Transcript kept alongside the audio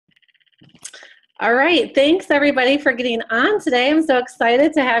All right, thanks everybody for getting on today. I'm so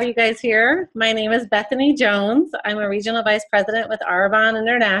excited to have you guys here. My name is Bethany Jones. I'm a Regional Vice President with Arbonne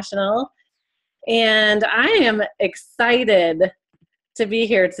International, and I am excited to be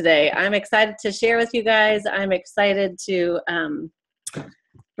here today. I'm excited to share with you guys. I'm excited to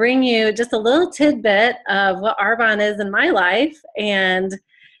bring you just a little tidbit of what Arbonne is in my life. And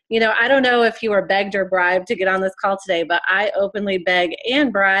you know, I don't know if you were begged or bribed to get on this call today, but I openly beg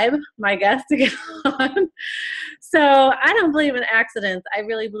and bribe my guests to get on. So I don't believe in accidents. I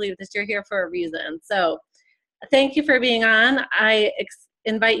really believe that you're here for a reason. So thank you for being on. I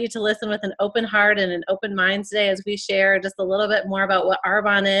invite you to listen with an open heart and an open mind today as we share just a little bit more about what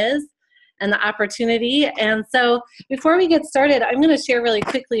Arbonne is and the opportunity. And so before we get started, I'm going to share really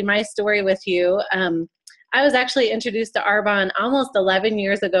quickly my story with you. I was actually introduced to Arbonne almost 11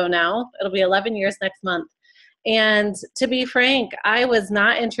 years ago now. It'll be 11 years next month. And to be frank, I was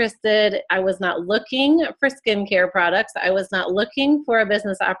not interested. I was not looking for skincare products. I was not looking for a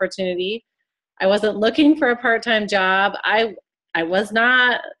business opportunity. I wasn't looking for a part-time job. I was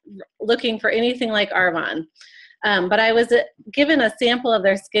not looking for anything like Arbonne. But I was given a sample of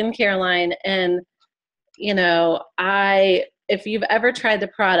their skincare line, and you know, if you've ever tried the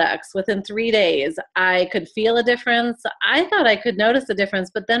products, within 3 days, I could feel a difference. I thought I could notice a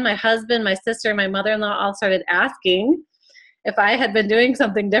difference, but then my husband, my sister, my mother-in-law all started asking if I had been doing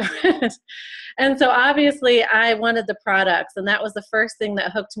something different. And so obviously I wanted the products, and that was the first thing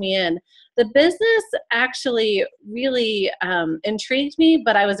that hooked me in. The business actually really intrigued me,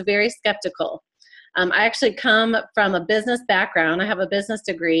 but I was very skeptical. I actually come from a business background. I have a business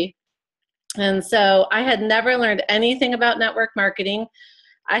degree. And so I had never learned anything about network marketing.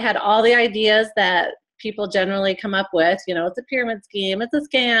 I had all the ideas that people generally come up with. You know, it's a pyramid scheme, it's a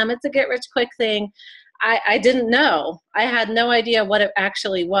scam, it's a get rich quick thing. I didn't know. I had no idea what it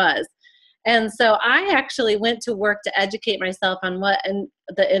actually was. And so I actually went to work to educate myself on what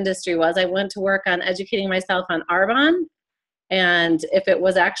the industry was. I went to work on educating myself on Arbonne, and if it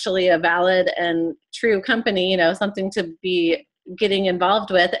was actually a valid and true company, you know, something to be getting involved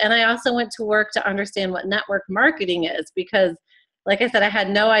with. And I also went to work to understand what network marketing is, because like I said, I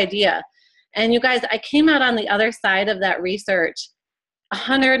had no idea. And you guys, I came out on the other side of that research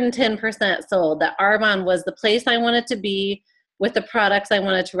 110% sold that Arbonne was the place I wanted to be with the products I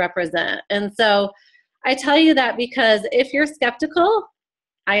wanted to represent. And so I tell you that because if you're skeptical,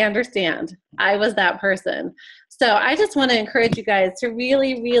 I understand. I was that person. So I just want to encourage you guys to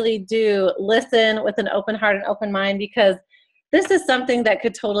really, really do listen with an open heart and open mind, because this is something that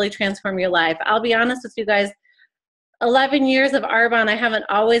could totally transform your life. I'll be honest with you guys, 11 years of Arbonne, I haven't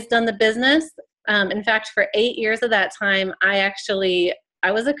always done the business. In fact, for 8 years of that time, I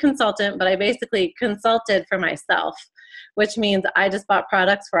was a consultant, but I basically consulted for myself, which means I just bought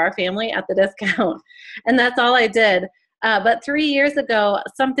products for our family at the discount. And that's all I did. But 3 years ago,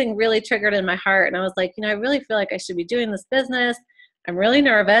 something really triggered in my heart. And I was like, you know, I really feel like I should be doing this business. I'm really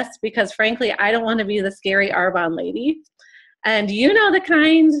nervous because frankly, I don't want to be the scary Arbonne lady. And you know, the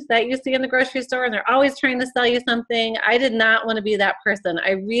kind that you see in the grocery store and they're always trying to sell you something. I did not want to be that person.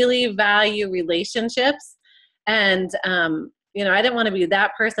 I really value relationships. And, you know, I didn't want to be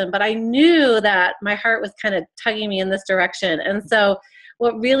that person, but I knew that my heart was kind of tugging me in this direction. And so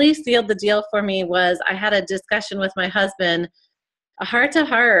what really sealed the deal for me was I had a discussion with my husband, a heart to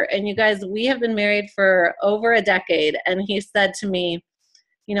heart. And you guys, we have been married for over a decade. And he said to me,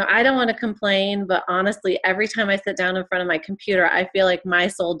 you know, I don't want to complain, but honestly, every time I sit down in front of my computer, I feel like my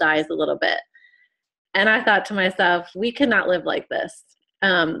soul dies a little bit. And I thought to myself, we cannot live like this.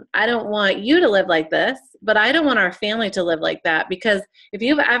 I don't want you to live like this, but I don't want our family to live like that, because if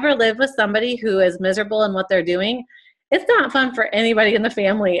you've ever lived with somebody who is miserable in what they're doing, it's not fun for anybody in the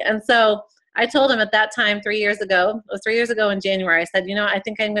family. And so I told him at that time 3 years ago, it was 3 years ago in January, I said, you know, I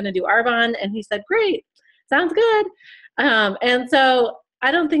think I'm going to do Arbonne. And he said, great, sounds good. And so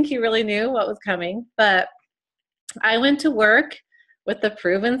I don't think he really knew what was coming, but I went to work with the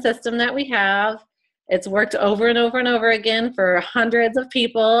proven system that we have. It's worked over and over and over again for hundreds of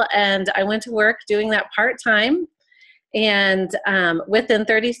people. And I went to work doing that part-time. And within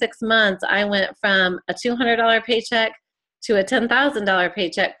 36 months, I went from a $200 paycheck to a $10,000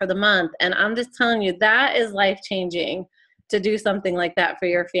 paycheck for the month. And I'm just telling you, that is life-changing to do something like that for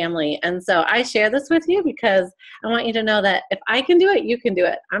your family. And so I share this with you because I want you to know that if I can do it, you can do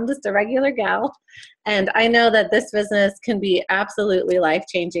it. I'm just a regular gal. And I know that this business can be absolutely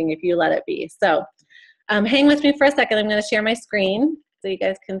life-changing if you let it be. So hang with me for a second. I'm going to share my screen so you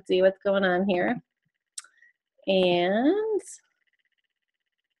guys can see what's going on here. And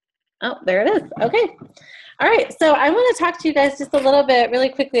Oh, there it is. Okay. All right. So I want to talk to you guys just a little bit really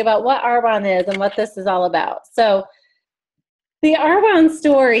quickly about what Arbonne is and what this is all about. So the Arbonne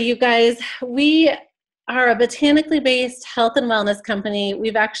story, you guys, we are a botanically based health and wellness company.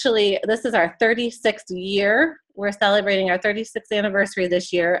 This is our 36th year. We're celebrating our 36th anniversary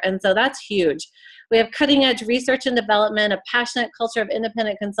this year, and so that's huge. We have cutting edge research and development, a passionate culture of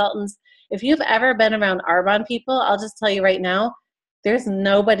independent consultants. If you've ever been around Arbonne people, I'll just tell you right now, there's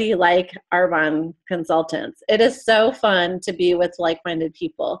nobody like Arbonne consultants. It is so fun to be with like-minded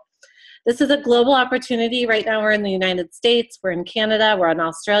people. This is a global opportunity. Right now we're in the United States, we're in Canada, we're in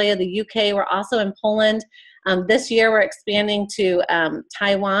Australia, the UK, we're also in Poland. This year we're expanding to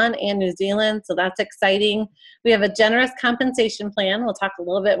Taiwan and New Zealand, so that's exciting. We have a generous compensation plan. We'll talk a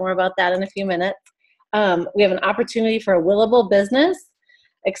little bit more about that in a few minutes. We have an opportunity for a willable business,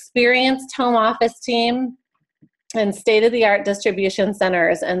 experienced home office team, and state-of-the-art distribution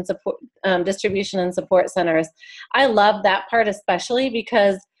centers and support, distribution and support centers. I love that part especially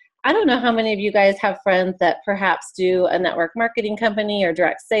because I don't know how many of you guys have friends that perhaps do a network marketing company or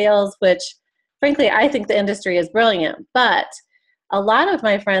direct sales, which frankly, I think the industry is brilliant. But a lot of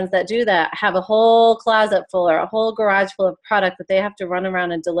my friends that do that have a whole closet full or a whole garage full of product that they have to run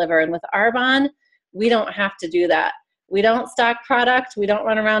around and deliver. And with Arbonne, we don't have to do that. We don't stock product. We don't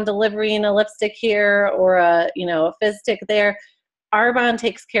run around delivering a lipstick here or a fizz stick there. Arbonne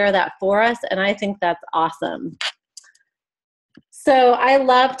takes care of that for us, and I think that's awesome. So I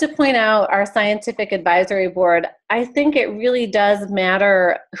love to point out our scientific advisory board. I think it really does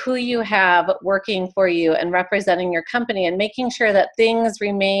matter who you have working for you and representing your company and making sure that things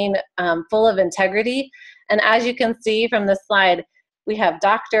remain full of integrity. And as you can see from this slide, we have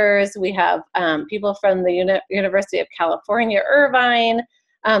doctors, we have people from the University of California, Irvine.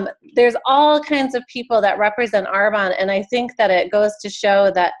 There's all kinds of people that represent Arbonne, and I think that it goes to show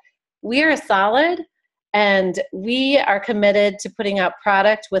that we are solid and we are committed to putting out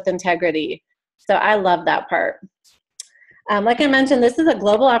product with integrity. So I love that part. Like I mentioned, this is a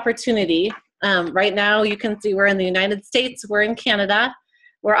global opportunity. Right now you can see we're in the United States, we're in Canada.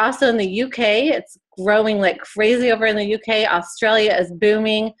 We're also in the UK. It's growing like crazy over in the UK. Australia is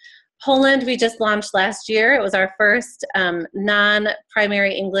booming. Poland, we just launched last year. It was our first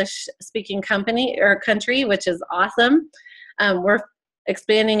non-primary English speaking country, which is awesome. We're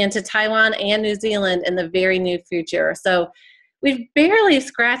expanding into Taiwan and New Zealand in the very near future. So we've barely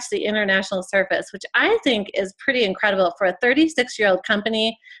scratched the international surface, which I think is pretty incredible for a 36-year-old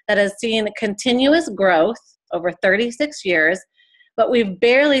company that has seen continuous growth over 36 years. But we've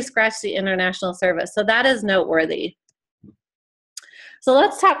barely scratched the international surface, so that is noteworthy. So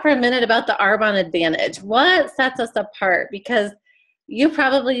let's talk for a minute about the Arbonne advantage. What sets us apart? Because you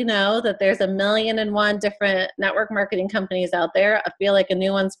probably know that there's 1,000,001 different network marketing companies out there. I feel like a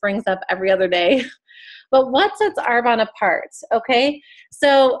new one springs up every other day. But what sets Arbonne apart? Okay,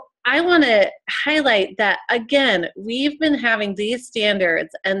 so I want to highlight that, again, we've been having these standards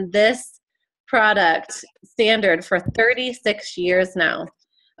and this product standard for 36 years now.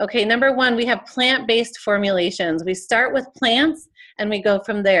 Okay, number one, we have plant-based formulations. We start with plants and we go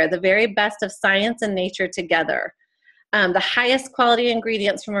from there, the very best of science and nature together. The highest quality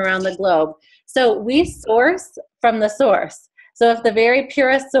ingredients from around the globe. So we source from the source. So if the very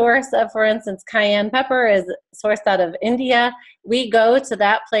purest source of, for instance, cayenne pepper is sourced out of India, we go to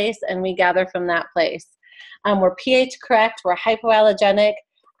that place and we gather from that place. We're pH correct, we're hypoallergenic.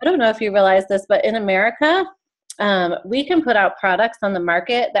 I don't know if you realize this, but in America, we can put out products on the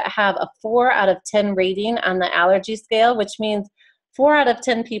market that have a 4 out of 10 rating on the allergy scale, which means 4 out of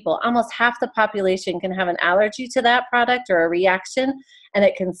 10 people, almost half the population, can have an allergy to that product or a reaction, and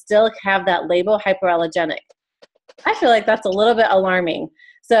it can still have that label hypoallergenic. I feel like that's a little bit alarming.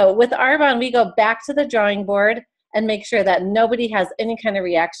 So with Arbonne, we go back to the drawing board and make sure that nobody has any kind of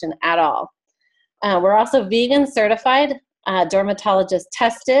reaction at all. We're also vegan certified, dermatologist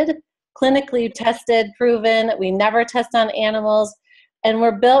tested, clinically tested, proven. We never test on animals, and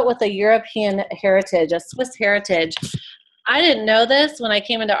we're built with a European heritage, a Swiss heritage. I didn't know this when I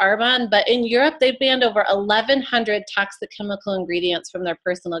came into Arbonne, but in Europe, they banned over 1,100 toxic chemical ingredients from their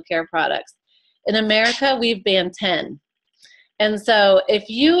personal care products. In America, we've banned 10. And so if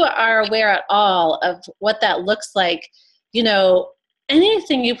you are aware at all of what that looks like,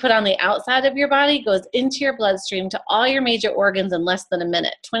 anything you put on the outside of your body goes into your bloodstream to all your major organs in less than a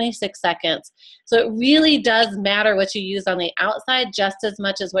minute, 26 seconds. So it really does matter what you use on the outside just as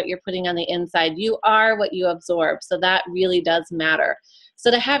much as what you're putting on the inside. You are what you absorb, so that really does matter. So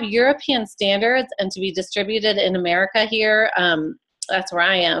to have European standards and to be distributed in America here, that's where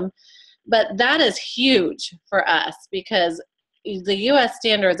I am, but that is huge for us because the US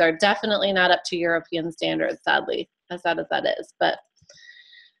standards are definitely not up to European standards, sadly, as sad as that is. But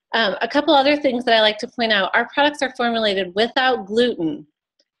a couple other things that I like to point out, our products are formulated without gluten,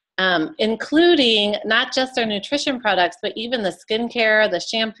 including not just our nutrition products, but even the skincare, the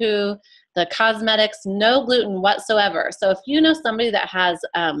shampoo, the cosmetics, no gluten whatsoever. So if you know somebody that has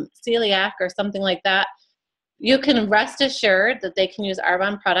celiac or something like that, you can rest assured that they can use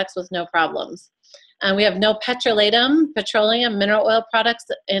Arbonne products with no problems. We have no petrolatum, petroleum, mineral oil products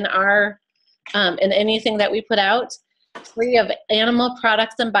in in anything that we put out. Free of animal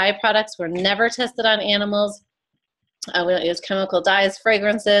products and byproducts. We're never tested on animals. We don't use chemical dyes,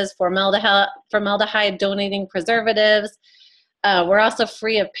 fragrances, formaldehyde donating preservatives. We're also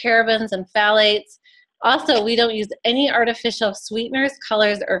free of parabens and phthalates. Also, we don't use any artificial sweeteners,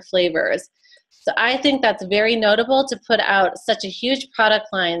 colors, or flavors. So I think that's very notable to put out such a huge product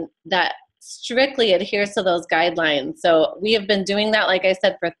line that strictly adheres to those guidelines. So we have been doing that, like I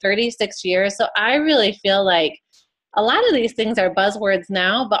said, for 36 years. So I really feel like a lot of these things are buzzwords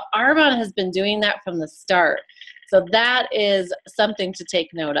now, but Arbonne has been doing that from the start. So that is something to take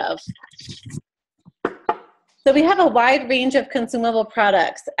note of. So we have a wide range of consumable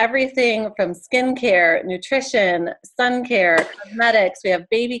products, everything from skincare, nutrition, sun care, cosmetics. We have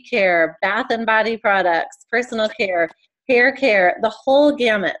baby care, bath and body products, personal care, hair care, the whole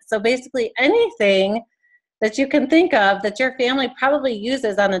gamut. So basically anything that you can think of that your family probably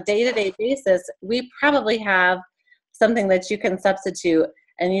uses on a day-to-day basis, we probably have something that you can substitute,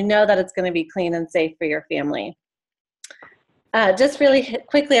 and you know that it's going to be clean and safe for your family. Just really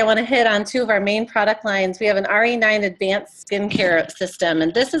quickly, I want to hit on two of our main product lines. We have an RE9 Advanced Skincare System,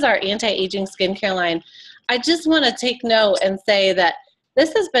 and this is our anti-aging skincare line. I just want to take note and say that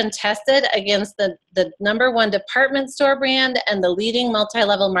this has been tested against the #1 department store brand and the leading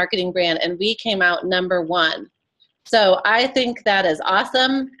multi-level marketing brand, and we came out #1. So I think that is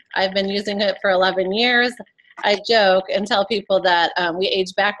awesome. I've been using it for 11 years. I joke and tell people that we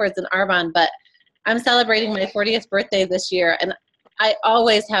age backwards in Arbonne, but I'm celebrating my 40th birthday this year, and I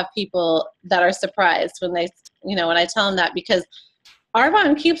always have people that are surprised when they, when I tell them that, because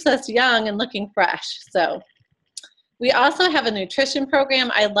Arbonne keeps us young and looking fresh. So we also have a nutrition program.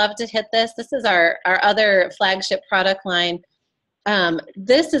 I love to hit this. This is our other flagship product line.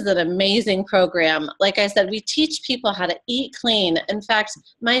 This is an amazing program. Like I said, we teach people how to eat clean. In fact,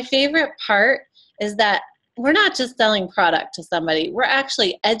 my favorite part is that we're not just selling product to somebody. We're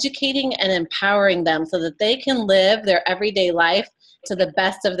actually educating and empowering them so that they can live their everyday life to the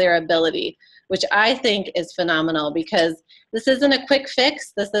best of their ability, which I think is phenomenal, because this isn't a quick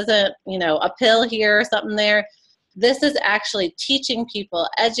fix. This isn't, a pill here or something there. This is actually teaching people,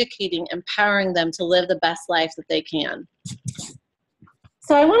 educating, empowering them to live the best life that they can.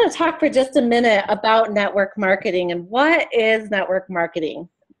 So I want to talk for just a minute about network marketing and what is network marketing.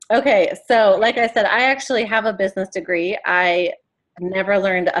 Okay, so like I said, I actually have a business degree. I never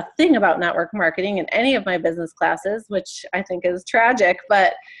learned a thing about network marketing in any of my business classes, which I think is tragic.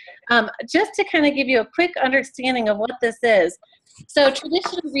 But just to kind of give you a quick understanding of what this is. So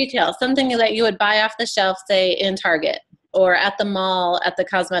traditional retail, something that you would buy off the shelf, say in Target, or at the mall, at the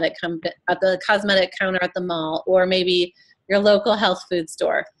cosmetic counter at the mall, or maybe your local health food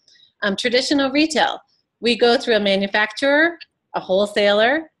store. Traditional retail, we go through a manufacturer, a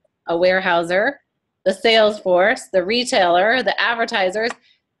wholesaler, a warehouser, the sales force, the retailer, the advertisers.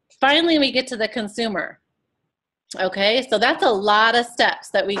 Finally, we get to the consumer. Okay, so that's a lot of steps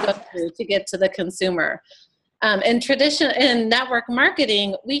that we go through to get to the consumer. In network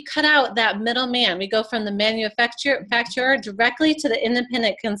marketing, we cut out that middleman. We go from the manufacturer directly to the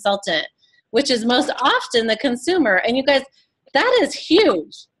independent consultant, which is most often the consumer. And you guys, that is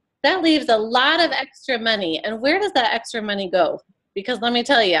huge. That leaves a lot of extra money. And where does that extra money go? Because let me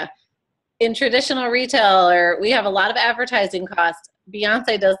tell you, in traditional retail, we have a lot of advertising costs.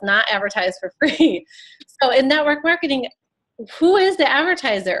 Beyonce does not advertise for free. So in network marketing, who is the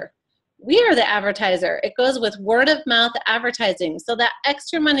advertiser? We are the advertiser. It goes with word of mouth advertising. So that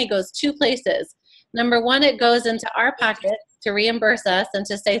extra money goes two places. #1, it goes into our pocket to reimburse us and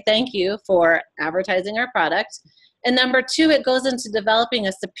to say thank you for advertising our product. And #2, it goes into developing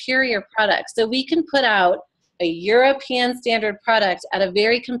a superior product. So we can put out a European standard product at a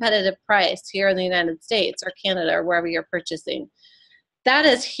very competitive price here in the United States or Canada or wherever you're purchasing. That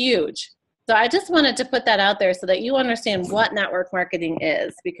is huge. So I just wanted to put that out there so that you understand what network marketing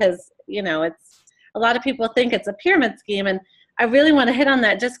is, because, it's a lot of people think it's a pyramid scheme, and I really want to hit on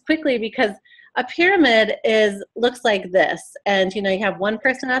that just quickly, because a pyramid looks like this. And, you have one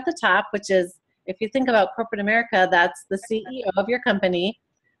person at the top, which is, if you think about corporate America, that's the CEO of your company,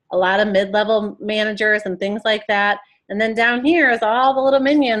 a lot of mid-level managers and things like that. And then down here is all the little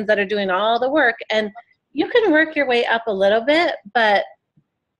minions that are doing all the work. And you can work your way up a little bit, but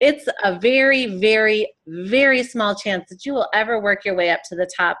it's a very, very, very small chance that you will ever work your way up to the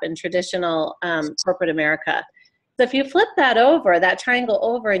top in traditional corporate America. So if you flip that over, that triangle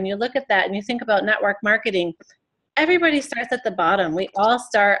over, and you look at that and you think about network marketing, everybody starts at the bottom. We all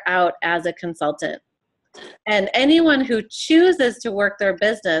start out as a consultant. And anyone who chooses to work their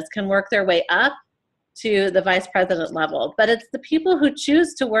business can work their way up to the vice president level. But it's the people who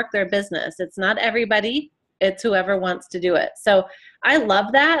choose to work their business. It's not everybody. It's whoever wants to do it. So I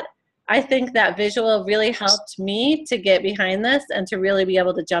love that. I think that visual really helped me to get behind this and to really be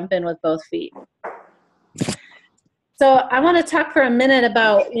able to jump in with both feet. So I want to talk for a minute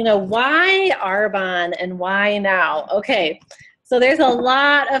about, why Arbonne and why now? Okay, so there's a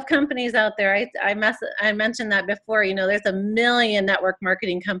lot of companies out there. I mentioned that before. There's a million network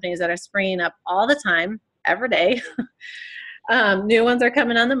marketing companies that are springing up all the time, every day. New ones are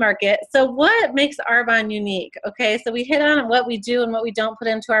coming on the market. So what makes Arbonne unique? Okay, so we hit on what we do and what we don't put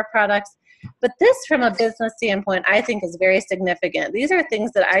into our products. But this, from a business standpoint, I think is very significant. These are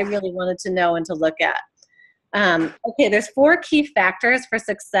things that I really wanted to know and to look at. Okay, there's 4 key factors for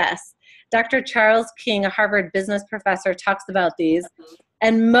success. Dr. Charles King, a Harvard business professor, talks about these.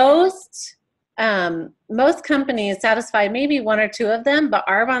 And most companies satisfy maybe 1 or 2 of them, but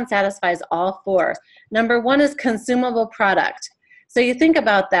Arbonne satisfies all 4. Number 1 is consumable product. So you think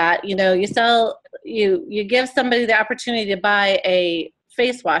about that, you give somebody the opportunity to buy a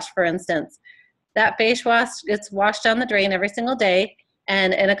face wash, for instance. That face wash gets washed down the drain every single day,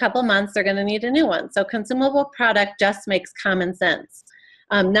 and in a couple months, they're going to need a new one. So consumable product just makes common sense.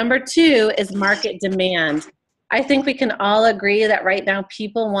 Number 2 is market demand. I think we can all agree that right now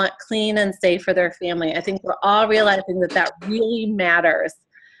people want clean and safe for their family. I think we're all realizing that that really matters.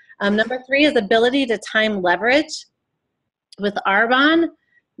 Number 3 is ability to time leverage. With Arbonne,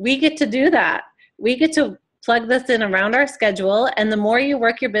 we get to do that. We get to plug this in around our schedule, and the more you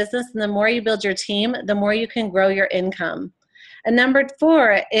work your business and the more you build your team, the more you can grow your income. And number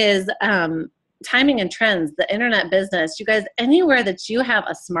 4 is timing and trends, the internet business. You guys, anywhere that you have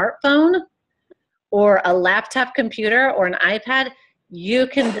a smartphone or a laptop computer or an iPad, you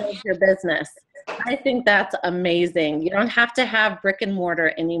can build your business. I think that's amazing. You don't have to have brick and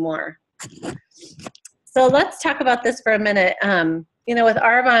mortar anymore. So let's talk about this for a minute. With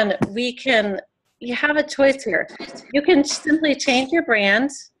Arbonne, you have a choice here. You can simply change your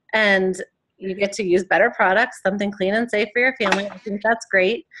brand and you get to use better products, something clean and safe for your family. I think that's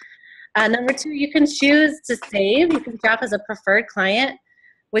great. Number 2, you can choose to save. You can shop as a preferred client,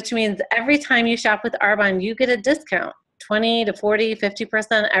 which means every time you shop with Arbonne, you get a discount, 20 to 40,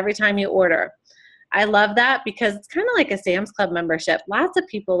 50% every time you order. I love that because it's kind of like a Sam's Club membership. Lots of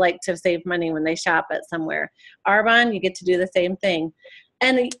people like to save money when they shop at somewhere. Arbonne, you get to do the same thing.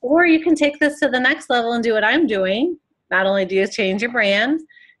 Or you can take this to the next level and do what I'm doing. Not only do you change your brand,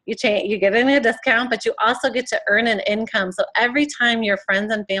 you get a discount, but you also get to earn an income. So every time your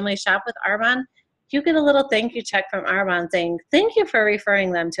friends and family shop with Arbonne, you get a little thank you check from Arbonne saying, thank you for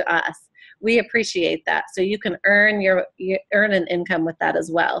referring them to us. We appreciate that. So you can earn an income with that as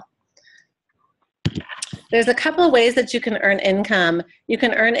well. There's a couple of ways that you can earn income. You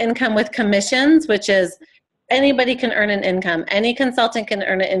can earn income with commissions, which is anybody can earn an income. Any consultant can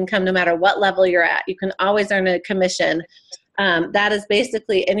earn an income no matter what level you're at. You can always earn a commission. That is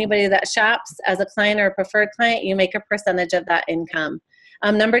basically anybody that shops as a client or a preferred client, you make a percentage of that income.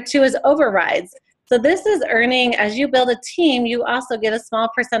 Number 2 is overrides. So this is earning, as you build a team, you also get a small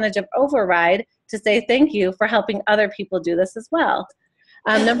percentage of override to say thank you for helping other people do this as well.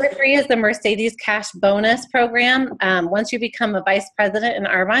 Number 3 is the Mercedes Cash Bonus Program. Once you become a vice president in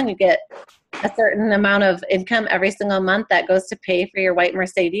Arbonne, you get a certain amount of income every single month that goes to pay for your white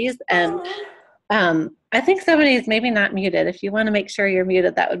Mercedes. And I think somebody's maybe not muted. If you want to make sure you're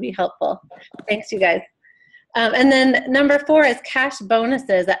muted, that would be helpful. Thanks, you guys. And then number 4 is cash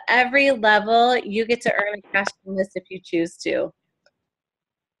bonuses. At every level, you get to earn a cash bonus if you choose to.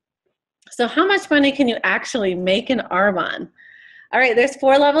 So how much money can you actually make in Arbonne? All right, there's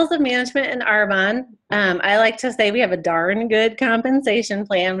 4 levels of management in Arbonne. I like to say we have a darn good compensation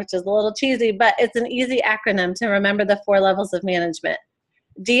plan, which is a little cheesy, but it's an easy acronym to remember the 4 levels of management.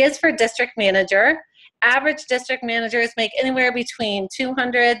 D is for district manager. Average district managers make anywhere between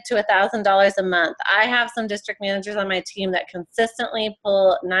 $200 to $1,000 a month. I have some district managers on my team that consistently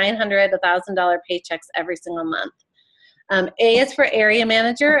pull $900, $1,000 paychecks every single month. A is for area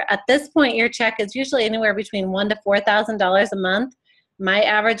manager. At this point, your check is usually anywhere between $1,000 to $4,000 a month. My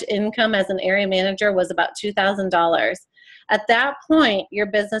average income as an area manager was about $2,000. At that point, your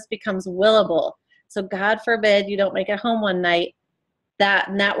business becomes willable. So God forbid you don't make it home one night.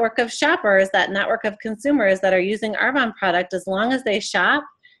 That network of shoppers, that network of consumers that are using Arbonne product, as long as they shop,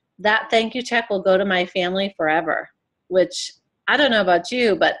 that thank you check will go to my family forever, which I don't know about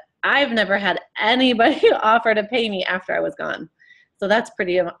you, but I've never had anybody offer to pay me after I was gone. So that's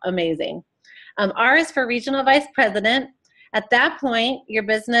pretty amazing. R is for regional vice president. At that point, your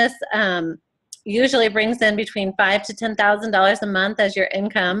business usually brings in between $5,000 to $10,000 a month as your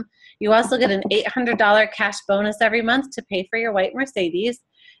income. You also get an $800 cash bonus every month to pay for your white Mercedes.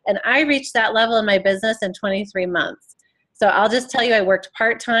 And I reached that level in my business in 23 months. So I'll just tell you, I worked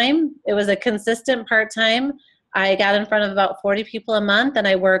part-time. It was a consistent part-time. I got in front of about 40 people a month, and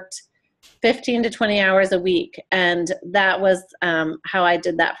I worked 15 to 20 hours a week. And that was how I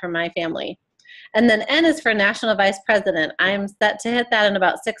did that for my family. And then N is for national vice president. I'm set to hit that in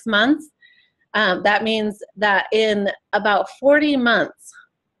about 6 months. That means that in about 40 months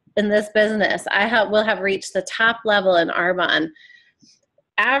in this business, will have reached the top level in Arbonne.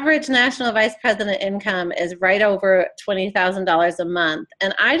 Average national vice president income is right over $20,000 a month.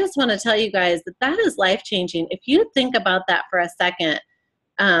 And I just want to tell you guys that that is life-changing. If you think about that for a second,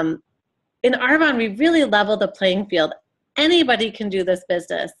 in Arbonne, we really level the playing field. Anybody can do this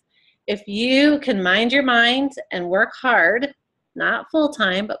business. If you can mind your mind and work hard, not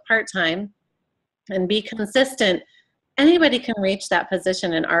full-time, but part-time, and be consistent, anybody can reach that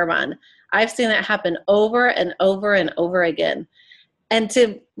position in Arbonne. I've seen it happen over and over and over again. And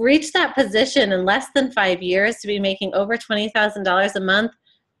to reach that position in less than 5 years, to be making over $20,000 a month,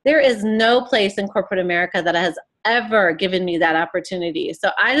 there is no place in corporate America that has ever given me that opportunity.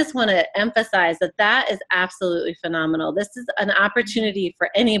 So I just want to emphasize that that is absolutely phenomenal. This is an opportunity for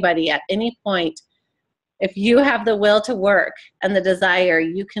anybody at any point. If you have the will to work and the desire,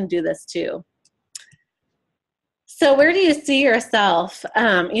 you can do this too. So where do you see yourself?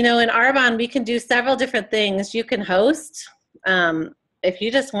 In Arbonne, we can do several different things. You can host. If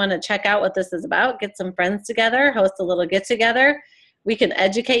you just want to check out what this is about, get some friends together, host a little get-together. We can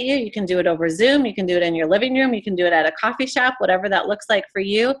educate you. You can do it over Zoom. You can do it in your living room. You can do it at a coffee shop, whatever that looks like for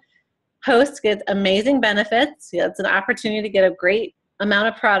you. Host gets amazing benefits. It's an opportunity to get a great amount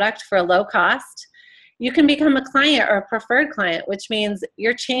of product for a low cost. You can become a client or a preferred client, which means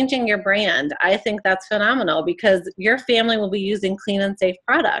you're changing your brand. I think that's phenomenal because your family will be using clean and safe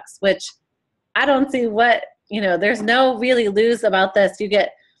products, which I don't see there's no really lose about this. You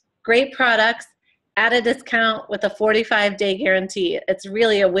get great products at a discount with a 45-day guarantee. It's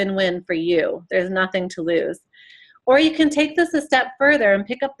really a win-win for you. There's nothing to lose. Or you can take this a step further and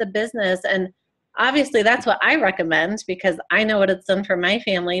pick up the business. And obviously that's what I recommend because I know what it's done for my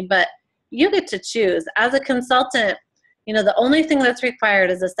family, but you get to choose. As a consultant, the only thing that's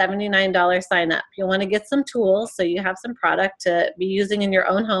required is a $79 sign up. You'll want to get some tools so you have some product to be using in your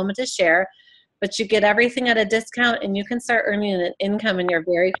own home and to share, but you get everything at a discount and you can start earning an income in your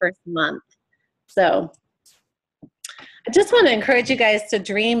very first month. So I just want to encourage you guys to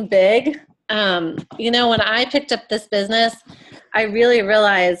dream big. When I picked up this business, I really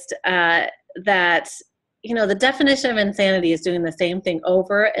realized that the definition of insanity is doing the same thing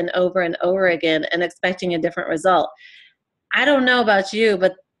over and over and over again and expecting a different result. I don't know about you,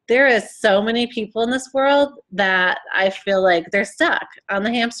 but there is so many people in this world that I feel like they're stuck on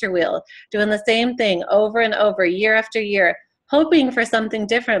the hamster wheel, doing the same thing over and over, year after year, hoping for something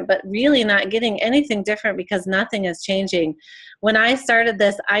different, but really not getting anything different because nothing is changing. When I started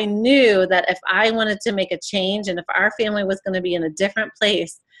this, I knew that if I wanted to make a change and if our family was going to be in a different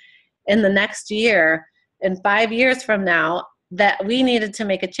place in the next year, in 5 years from now, that we needed to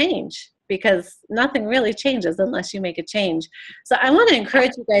make a change because nothing really changes unless you make a change. So I want to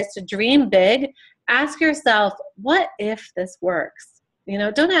encourage you guys to dream big. Ask yourself, what if this works?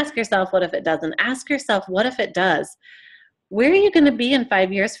 Don't ask yourself, what if it doesn't? Ask yourself, what if it does? Where are you going to be in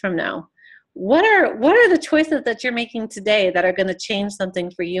 5 years from now? What are the choices that you're making today that are going to change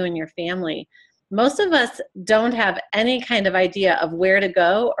something for you and your family? Most of us don't have any kind of idea of where to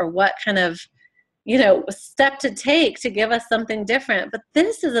go or what kind of step to take to give us something different. But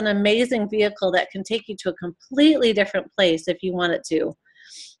this is an amazing vehicle that can take you to a completely different place if you want it to.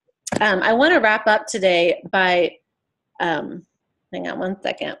 I want to wrap up today by, hang on one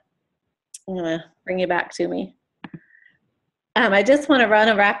second. I'm going to bring you back to me. I just want to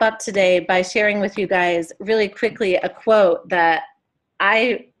wrap up today by sharing with you guys really quickly a quote that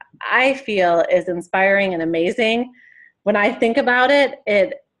I feel is inspiring and amazing. When I think about it,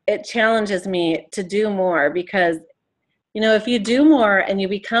 it challenges me to do more because, if you do more and you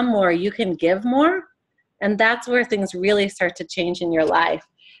become more, you can give more. And that's where things really start to change in your life.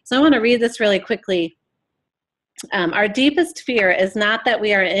 So I want to read this really quickly. Our deepest fear is not that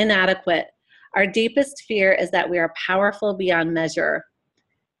we are inadequate. Our deepest fear is that we are powerful beyond measure.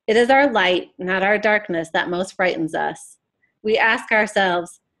 It is our light, not our darkness, that most frightens us. We ask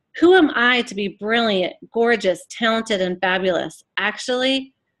ourselves, who am I to be brilliant, gorgeous, talented, and fabulous?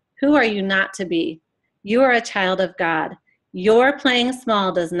 Actually, who are you not to be? You are a child of God. Your playing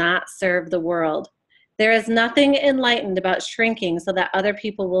small does not serve the world. There is nothing enlightened about shrinking so that other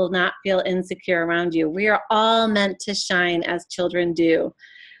people will not feel insecure around you. We are all meant to shine as children do.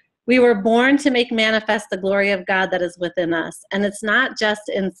 We were born to make manifest the glory of God that is within us. And it's not just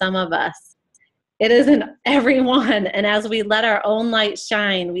in some of us. It is in everyone. And as we let our own light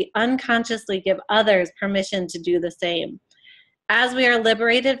shine, we unconsciously give others permission to do the same. As we are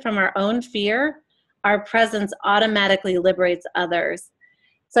liberated from our own fear, our presence automatically liberates others.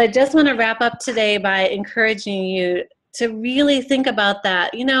 So I just want to wrap up today by encouraging you to really think about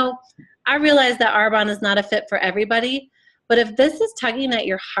that. You know, I realize that Arbonne is not a fit for everybody, but if this is tugging at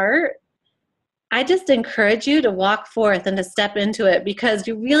your heart, I just encourage you to walk forth and to step into it, because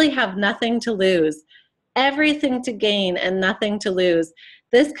you really have nothing to lose, everything to gain and nothing to lose.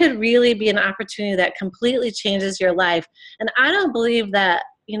 This could really be an opportunity that completely changes your life. And I don't believe that,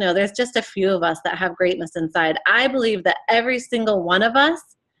 you know, there's just a few of us that have greatness inside. I believe that every single one of us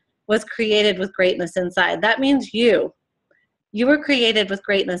was created with greatness inside. That means you were created with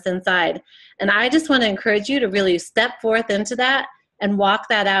greatness inside. And I just want to encourage you to really step forth into that and walk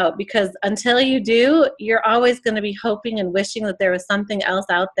that out, because until you do, you're always going to be hoping and wishing that there was something else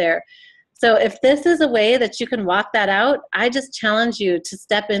out there. So if this is a way that you can walk that out, I just challenge you to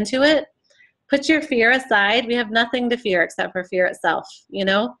step into it. Put your fear aside. We have nothing to fear except for fear itself, you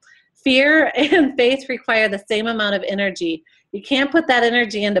know? Fear and faith require the same amount of energy. You can't put that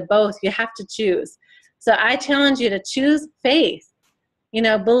energy into both. You have to choose. So I challenge you to choose faith. You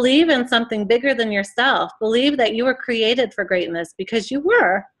know, believe in something bigger than yourself. Believe that you were created for greatness, because you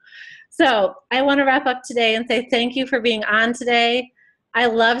were. So I want to wrap up today and say thank you for being on today. I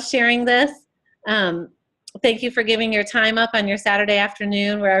love sharing this. Thank you for giving your time up on your Saturday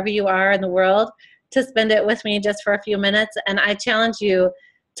afternoon, wherever you are in the world, to spend it with me just for a few minutes. And I challenge you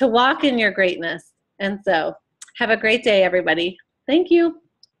to walk in your greatness. And so have a great day, everybody. Thank you.